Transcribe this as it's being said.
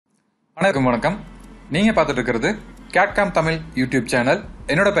வணக்கம். நீங்க பார்த்துட்டு இருக்கிறது Cad Cam Tamil YouTube channel.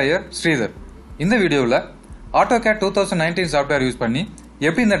 என்னோட பெயர் ஸ்ரீதர். இந்த வீடியோவில் AutoCAD 2019 சாஃப்ட்வேர் யூஸ் பண்ணி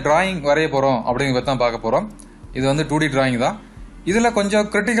எப்படி இந்த டிராயிங் வரைய போறோம் அப்படிங்கிறத தான் பார்க்க போறோம். இது வந்து 2D டிராயிங் தான். இதுல கொஞ்சம்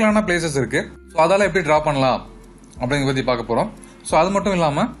கிரிட்டிக்கலான பிளேசஸ் இருக்கு. ஸோ அதால எப்படி டிரா பண்ணலாம் அப்படிங்கிறத பத்தி பார்க்க போறோம். ஸோ அது மட்டும்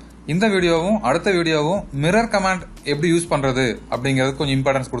இல்லாம இந்த வீடியோவும் அடுத்த வீடியோவும் மிரர் கமாண்ட் எப்படி யூஸ் பண்றது அப்படிங்கிறது கொஞ்சம்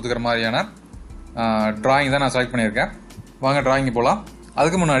இம்பார்ட்டன்ஸ் கொடுத்துக்கிற மாதிரியான டிராயிங் தான் நான் செலக்ட் பண்ணியிருக்கேன். வாங்க டிராயிங் போகலாம்.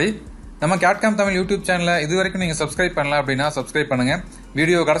 அதுக்கு முன்னாடி நம்ம Cad Cam Tamil யூடியூப் சேனலை இது வரைக்கும் நீங்க சப்ஸ்கிரைப் பண்ணல அப்படின்னா சப்ஸ்கிரைப் பண்ணுங்க.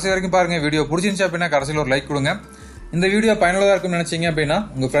 வீடியோ கடைசி வரைக்கும் பாருங்க. வீடியோ பிடிச்சிருந்துச்சு அப்படின்னா கடைசியில் ஒரு லைக் கொடுங்க. இந்த வீடியோ பயனுள்ளதா இருக்கும்னு நினைச்சீங்க அப்படின்னா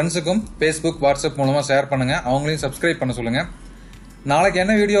உங்க ஃப்ரெண்ட்ஸுக்கும் Facebook, வாட்ஸ்அப் மூலமா ஷேர் பண்ணுங்க. அவங்களையும் சப்ஸ்கிரைப் பண்ண சொல்லுங்க. நாளைக்கு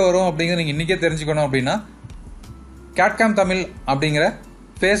என்ன வீடியோ வரும் அப்படிங்கிறது நீங்க இன்னைக்கே தெரிஞ்சுக்கணும் அப்படின்னா Cad Cam Tamil அப்படிங்கிற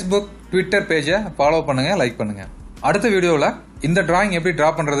Facebook, Twitter பேஜை ஃபாலோ பண்ணுங்க, லைக் பண்ணுங்க. அடுத்த வீடியோவில் இந்த டிராயிங் எப்படி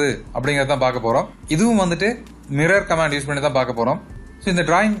டிரா பண்றது அப்படிங்கறத தான் பார்க்க போறோம். இதுவும் வந்துட்டு மிரர் கமாண்ட் யூஸ் பண்ணி தான் பார்க்க போறோம். ஸோ இந்த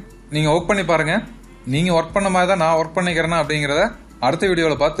டிராயிங் நீங்க ஒர்க் பண்ணி பாருங்க. நீங்க ஒர்க் பண்ண மாதிரி தான் நான் ஒர்க் பண்ணிக்கிறேன்னா அப்படிங்கிறத அடுத்த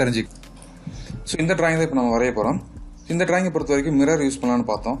வீடியோவில் பார்த்து தெரிஞ்சுக்க. ஸோ இந்த டிராயிங் தான் இப்போ நம்ம வரைய போறோம். இந்த டிராயிங்கை பொறுத்த வரைக்கும் மிரர் யூஸ் பண்ணலாம்னு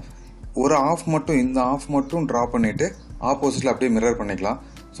பார்த்தோம். ஒரு ஆஃப் மட்டும் இந்த ஆஃப் மட்டும் டிரா பண்ணிட்டு ஆப்போசிட்ல அப்படியே மிரர் பண்ணிக்கலாம்.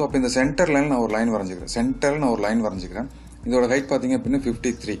 ஸோ அப்போ இந்த சென்டர் லைன் நான் ஒரு லைன் வரைஞ்சிக்கிறேன். இதோட ஹைட் பார்த்தீங்க அப்படின்னா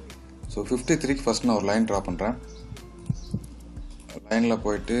 53. ஸோ 53க்கு ஃபர்ஸ்ட் நான் ஒரு லைன் டிரா பண்றேன். லைனில்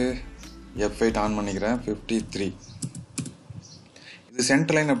போயிட்டு F8 ஆன் பண்ணிக்கிறேன். 53 இது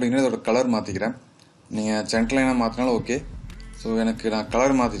சென்டர் லைன் அப்படிங்கிறது அதோட கலர் மாற்றிக்கிறேன். நீங்கள் சென்டர் லைனாக மாற்றினாலும் ஓகே. ஸோ எனக்கு நான்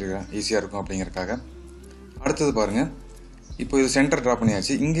கலர் மாற்றிருக்கிறேன் ஈஸியாக இருக்கும் அப்படிங்கிறதுக்காக. அடுத்தது பாருங்கள், இப்போ இது சென்டர் ட்ரா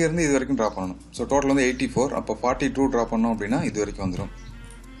பண்ணியாச்சு. இங்கேருந்து இது வரைக்கும் ட்ரா பண்ணணும். ஸோ டோட்டல் வந்து 84. அப்போ 42 ட்ரா பண்ணோம் அப்படின்னா இது வரைக்கும் வந்துடும்.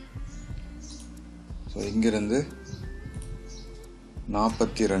 ஸோ இங்கிருந்து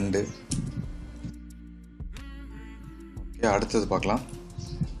 42. ஓகே, அடுத்தது பார்க்கலாம்.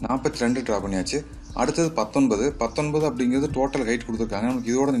 42 ட்ரா பண்ணியாச்சு. அடுத்தது 19 அப்படிங்கிறது டோட்டல் ஹைட் கொடுத்துருக்காங்க. நமக்கு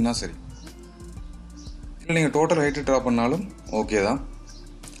இதோட நின்னா சரி. இல்லை நீங்கள் டோட்டல் ஹைட்டு ட்ரா பண்ணாலும் ஓகே தான்.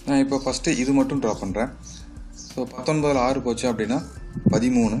 நான் இப்போ ஃபஸ்ட்டு இது மட்டும் ட்ரா பண்ணுறேன். ஸோ 19 6 போச்சு அப்படின்னா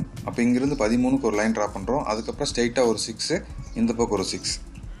 13. அப்போ இங்கிருந்து 13க்கு ஒரு லைன் ட்ரா பண்ணுறோம். அதுக்கப்புறம் ஸ்ட்ரெயிட்டாக ஒரு 6, இந்த பக்கம் ஒரு 6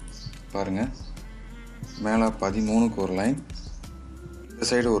 பாருங்கள். மேலே 13க்கு ஒரு லைன், இந்த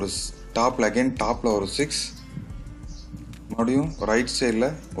சைடு ஒரு டாப்பில் அகைன் டாப்பில் ஒரு 6, மறுபடியும் ரைட் சைடில்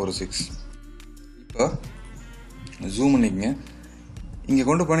ஒரு 6. இப்போ ஜூம் பண்ணிக்கங்க. இங்கே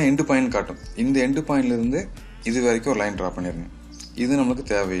கொண்டு போனால் எண்டு பாயிண்ட் காட்டும். இந்த எண்டு பாயிண்ட்லேருந்து இது வரைக்கும் ஒரு லைன் ட்ரா பண்ணிடுங்க. இது நமக்கு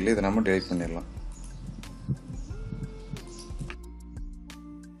தேவையில்லை, இதை நம்ம டெலிட் பண்ணிடலாம்.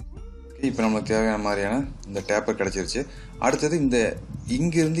 ஓகே, இப்போ நம்மளுக்கு தேவையான மாதிரியான இந்த டேப்பர் கிடச்சிருச்சு. அடுத்தது இந்த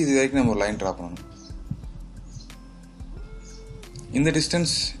இங்கிருந்து இது வரைக்கும் நம்ம ஒரு லைன் ட்ரா பண்ணணும். இந்த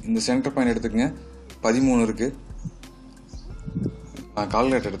டிஸ்டன்ஸ் இந்த சென்டர் பாயிண்ட் எடுத்துக்கங்க. 13 இருக்கு. நான்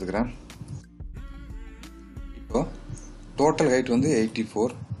கால்குலேட்டர் எடுத்துக்கிறேன். இப்போ டோட்டல் ஹைட் வந்து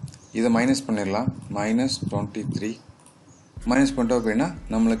 84. இதை மைனஸ் பண்ணிடலாம். -23 மைனஸ் பண்ணிட்டோம் அப்படின்னா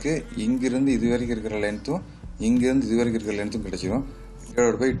நம்மளுக்கு இங்கிருந்து இது வரைக்கும் இருக்கிற லென்த்தும் இங்கிருந்து இது வரைக்கும் இருக்கிற லென்த்தும் கிடைச்சிடும்.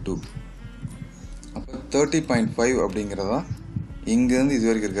 /2. அப்போ 30.5 அப்படிங்கிறதா இங்கிருந்து இது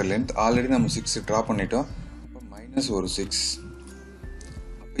வரைக்கும் இருக்கிற லென்த். ஆல்ரெடி நம்ம 6 ட்ரா பண்ணிட்டோம். அப்போ மைனஸ் ஒரு 6.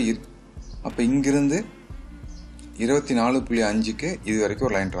 அப்போ இங்கிருந்து 24.5க்கு இது வரைக்கும்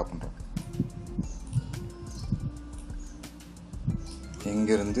ஒரு லைன் ட்ரா பண்ணுறோம்.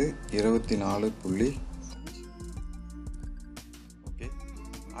 இங்கிருந்து 24. ஓகே,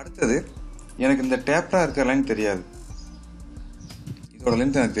 அடுத்தது எனக்கு இந்த டேப்பராக இருக்கிற லைன் தெரியாது. இதோட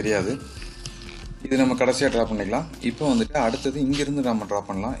லென்த் எனக்கு தெரியாது. இது நம்ம கடைசியாக ட்ரா பண்ணிக்கலாம். இப்போ வந்துட்டு அடுத்தது இங்கிருந்து நம்ம ட்ரா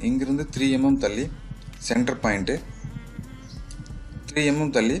பண்ணலாம். இங்கிருந்து 3 mm தள்ளி சென்டர் பாயிண்ட்டு, 3 mm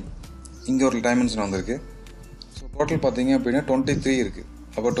தள்ளி இங்கே ஒரு டைமென்ஷன் வந்திருக்கு. ஸோ டோட்டல் பார்த்தீங்க அப்படின்னா 23 இருக்குது.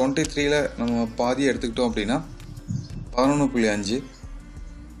 அப்போ 23ல் நம்ம பாதியை எடுத்துக்கிட்டோம் அப்படின்னா 11.5.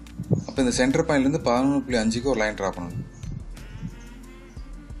 அப்போ இந்த சென்டர் பாயிண்ட்லேருந்து 11.5க்கு ஒரு லைன் ட்ரா பண்ணணும்.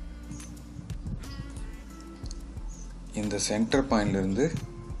 இந்த சென்டர் பாயிண்ட்லேருந்து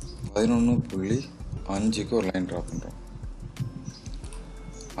 11.5க்கு ஒரு லைன் ட்ரா பண்ணுறோம்.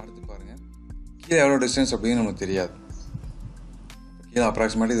 அடுத்து பாருங்கள், கீழே எவ்வளோ டிஸ்டன்ஸ் அப்படின்னு நமக்கு தெரியாது. கீழே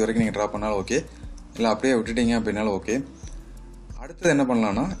அப்ராக்சிமேட்லி இது வரைக்கும் நீங்கள் ட்ரா பண்ணாலும் ஓகே, இல்லை அப்படியே விட்டுட்டீங்க அப்படின்னாலும் ஓகே. அடுத்தது என்ன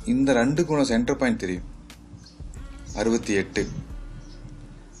பண்ணலாம்னா இந்த 2க்கும் சென்டர் பாயிண்ட் தெரியும், 68.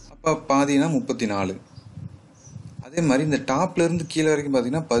 அப்போ பாதினா 34. அதே மாதிரி இந்த டாப்ல இருந்து கீழே வரைக்கும்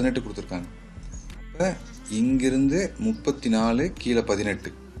பார்த்தீங்கன்னா 18 கொடுத்துருக்காங்க. அப்போ இங்கிருந்து 34 கீழே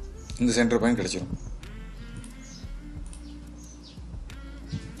 18 இந்த சென்டர் பாயிண்ட் கிடைச்சிடும்.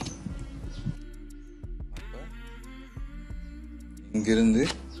 இங்கிருந்து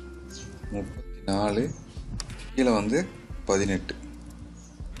 34 கீழே வந்து 18.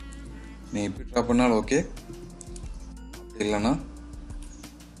 நீ இப்படி ட்ரா பண்ணாலும் ஓகே, அப்படி இல்லைன்னா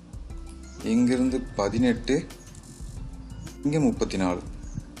இங்கிருந்து 18, இங்கே 34.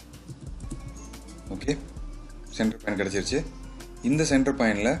 ஓகே, சென்டர் பாயிண்ட் கிடச்சிருச்சு. இந்த சென்டர்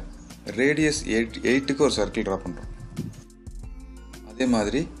பாயிண்டில் ரேடியஸ் 8க்கு ஒரு சர்க்கிள் ட்ரா பண்ணுறோம். அதே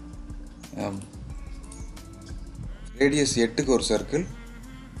மாதிரி ரேடியஸ் 8க்கு ஒரு சர்க்கிள்,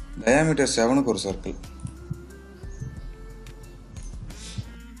 டயாமீட்டர் 7க்கு ஒரு சர்க்கிள்.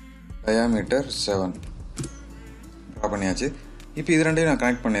 டயாமீட்டர் 7 ட்ரா பண்ணியாச்சு. இப்போ இது ரெண்டையும் நான்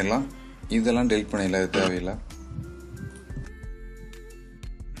கனெக்ட் பண்ணிடலாம். இதெல்லாம் டெலிட் பண்ணிடலாம், இது தேவையில்லை.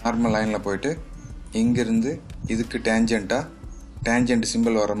 நார்மல் லைனில் போயிட்டு இங்கேருந்து இதுக்கு டேஞ்சென்ட்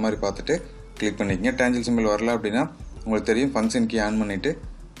சிம்பிள் வர மாதிரி பார்த்துட்டு கிளிக் பண்ணிக்கங்க. டேஞ்சென்ட் சிம்பிள் வரல அப்படின்னா உங்களுக்கு தெரியும், ஃபங்க்ஷன் கீ ஆன் பண்ணிவிட்டு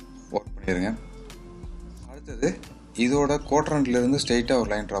ஒர்க் பண்ணிடுங்க. அடுத்தது இதோட கோட்ரண்ட்லேருந்து ஸ்ட்ரெயிட்டாக ஒரு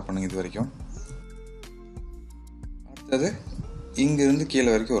லைன் ட்ரா பண்ணுங்க இது வரைக்கும். அடுத்தது இங்கேருந்து கீழே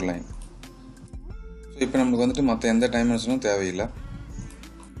வரைக்கும் ஒரு லைன். ஸோ இப்போ நம்மளுக்கு வந்துட்டு மற்ற எந்த டைமென்ஷனும் தேவையில்லை.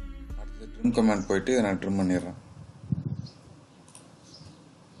 அடுத்தது ட்ரிம் கமாண்ட் போயிட்டு இதை நான் ட்ரிம் பண்ணிடுறேன்.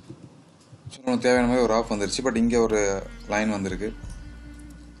 ஸோ நமக்கு தேவையான மாதிரி ஒரு ஆஃப் வந்துருச்சு. பட் இங்கே ஒரு லைன் வந்திருக்கு.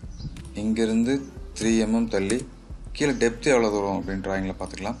 இங்கேருந்து 3 mm தள்ளி கீழே டெப்த்து எவ்வளோ தூரம் அப்படின்னு ட்ராயிங்கில்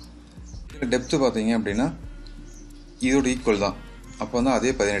பார்த்துக்கலாம். கீழே டெப்த்து பார்த்தீங்க அப்படின்னா இதோட ஈக்குவல் தான். அப்போ வந்து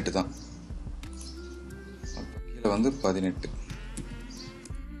அதே 18 தான். அப்போ கீழே வந்து 18.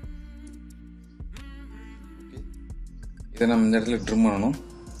 இதை நம்ம இந்த இடத்துல ட்ரிம் பண்ணணும்.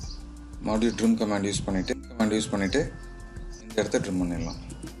 மறுபடியும் ட்ரிம் கமாண்ட் யூஸ் பண்ணிவிட்டு இந்த இடத்த ட்ரிம் பண்ணிடலாம்.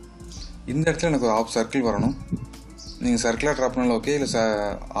 இந்த இடத்துல எனக்கு ஒரு ஆஃப் சர்க்கிள் வரணும். நீங்கள் சர்க்கிளாக ட்ரா பண்ணாலும் ஓகே, இல்லை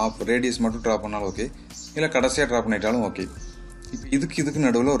ஆஃப் ரேடியஸ் மட்டும் ட்ரா பண்ணாலும் ஓகே, இல்லை கடைசியாக ட்ரா பண்ணிட்டாலும் ஓகே. இப்போ இதுக்கு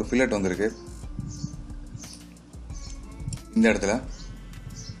நடுவில் ஒரு ஃபில்லட் வந்திருக்கு. இந்த இடத்துல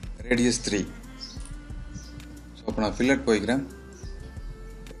ரேடியஸ் 3. ஸோ அப்போ நான் ஃபில்லட் போய்க்கிறேன்.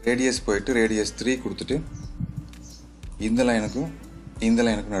 ரேடியஸ் போயிட்டு ரேடியஸ் 3 கொடுத்துட்டு இந்த லைனுக்கும்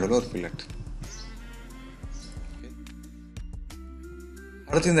நடுவில் ஒரு ஃபில்லட்.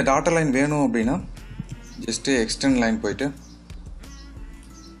 அடுத்து இந்த டாட்டர் லைன் வேணும் அப்படின்னா ஜஸ்ட்டு எக்ஸ்டெண்ட் போயிட்டு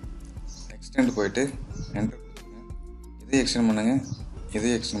என்டர் கொடுத்துருங்க. இதையும்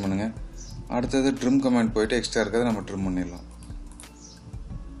எக்ஸ்டெண்ட் பண்ணுங்க. அடுத்தது ட்ரிம் கமாண்ட் போயிட்டு எக்ஸ்ட்ரா இருக்கிறத நம்ம ட்ரிம் பண்ணிடலாம்.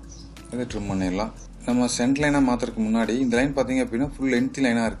 நம்ம சென்ட் லைனாக மாற்றுறதுக்கு முன்னாடி இந்த லைன் பார்த்தீங்க அப்படின்னா ஃபுல் லென்த்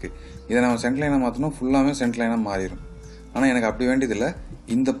லைனாக இருக்குது. இதை நம்ம சென்ட் லைனாக மாற்றணும், ஃபுல்லாமே சென்ட் லைனாக மாறிடும். ஆனால் எனக்கு அப்படி வேண்டியதில்லை.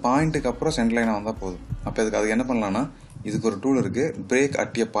 இந்த பாயிண்ட்டுக்கு அப்புறம் சென்ட் லைனாக வந்தால் போதும். அப்போ அதுக்கு என்ன பண்ணலான்னா, இதுக்கு ஒரு டூல் இருக்குது, பிரேக்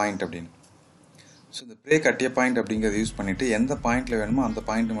அட் எ பாயிண்ட் அப்படின்னு. ஸோ இந்த பிரேக் அட் எ பாயிண்ட் அப்படிங்கிறத யூஸ் பண்ணிவிட்டு எந்த பாயிண்டில் வேணுமோ அந்த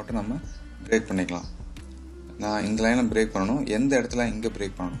பாயிண்ட்டை மட்டும் நம்ம பிரேக் பண்ணிக்கலாம். நான் இந்த லைனை பிரேக் பண்ணணும், எந்த இடத்துல இங்கே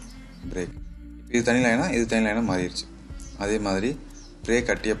பிரேக் பண்ணணும், பிரேக். இப்போ இது தனி லைனாக மாறிடுச்சு. அதே மாதிரி பிரேக்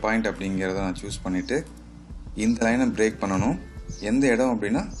அட் எ பாயிண்ட் அப்படிங்கிறத நான் சூஸ் பண்ணிவிட்டு இந்த லைனை பிரேக் பண்ணணும். எந்த இடம்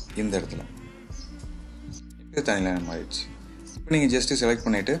அப்படின்னா இந்த இடத்துல. இப்போ தனி லைனாக மாறிடுச்சு. இப்போ நீங்கள் ஜஸ்ட்டு செலக்ட்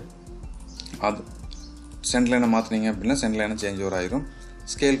பண்ணிவிட்டு அது சென்ட் லைனை மாற்றினீங்க அப்படின்னா சென்ட் லைனை சேஞ்ச் ஓவர் ஆயிரும்.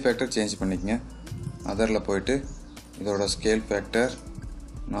 ஸ்கேல் ஃபேக்டர் சேஞ்ச் பண்ணிக்கங்க. அதரில் போயிட்டு இதோட ஸ்கேல் ஃபேக்டர்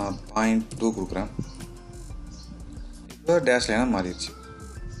நான் 0.2 கொடுக்குறேன். இப்போ டேஷ் லைனாக மாறிடுச்சு.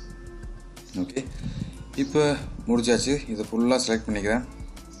 ஓகே, இப்போ முடிச்சாச்சு. இதை ஃபுல்லாக செலக்ட் பண்ணிக்கிறேன்.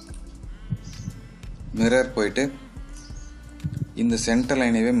 மிரர் போயிட்டு இந்த சென்டர்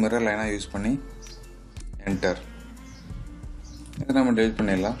லைனையே மிரர் லைனாக யூஸ் பண்ணி என்டர். இதை நம்ம டெலிட்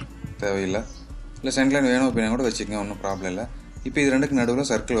பண்ணிடலாம், தேவையில்லை. இல்லை சென்ட் லைன் வேணும் அப்படின்னா கூட வச்சுக்கோங்க, ஒன்றும் ப்ராப்ளம் இல்லை. இப்போ இது ரெண்டுக்கு நடுவில்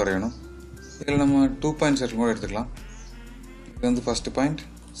சர்க்கிள் வரையணும். இதில் நம்ம 2 பாயிண்ட் சர்க்கிள் கூட எடுத்துக்கலாம். இது வந்து ஃபஸ்ட்டு பாயிண்ட்,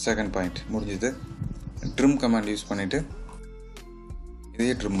 செகண்ட் பாயிண்ட் முடிஞ்சது. ட்ரிம் கமாண்ட் யூஸ் பண்ணிவிட்டு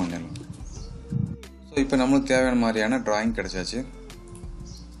இதையே ட்ரிம் பண்ணிடலாம். ஸோ இப்போ நம்மளுக்கு தேவையான மாதிரியான ட்ராயிங் கிடச்சாச்சு.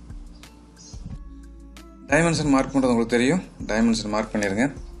 டைமென்ஷன் மார்க் பண்ணுறது உங்களுக்கு தெரியும், டைமென்ஷன் மார்க் பண்ணிடுங்க.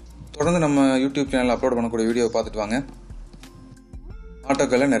 தொடர்ந்து நம்ம யூடியூப் சேனலில் அப்லோட் பண்ணக்கூடிய வீடியோவை பார்த்துட்டு வாங்க.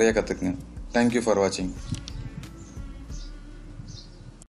 ஆட்டோக்கேடில் நிறைய கற்றுக்குங்க. தேங்க்யூ ஃபார் வாட்சிங்.